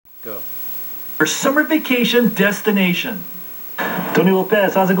Go. Our summer vacation destination. Tony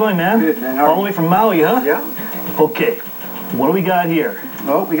Lopez, how's it going, man? Good, man. All the way from Maui, huh? Yeah. Okay. What do we got here?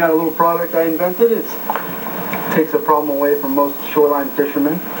 Well, we got a little product I invented. It takes a problem away from most shoreline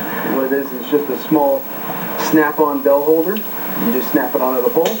fishermen. What it is just a small snap-on bell holder. You just snap it onto the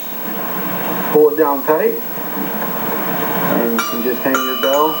pole, pull it down tight, and you can just hang your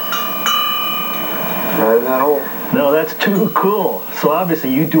bell right in that hole. No, that's too cool. So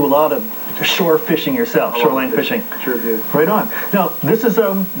obviously you do a lot of shore fishing yourself, shoreline fishing. Sure do. Right on. Now, this is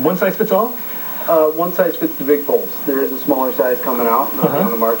one size fits all? One size fits the big poles. There is a smaller size coming out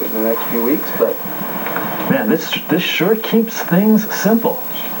on the market in the next few weeks, but man, this sure keeps things simple.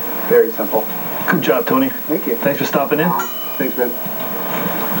 Very simple. Good job, Tony. Thank you. Thanks for stopping in. Thanks, Ben.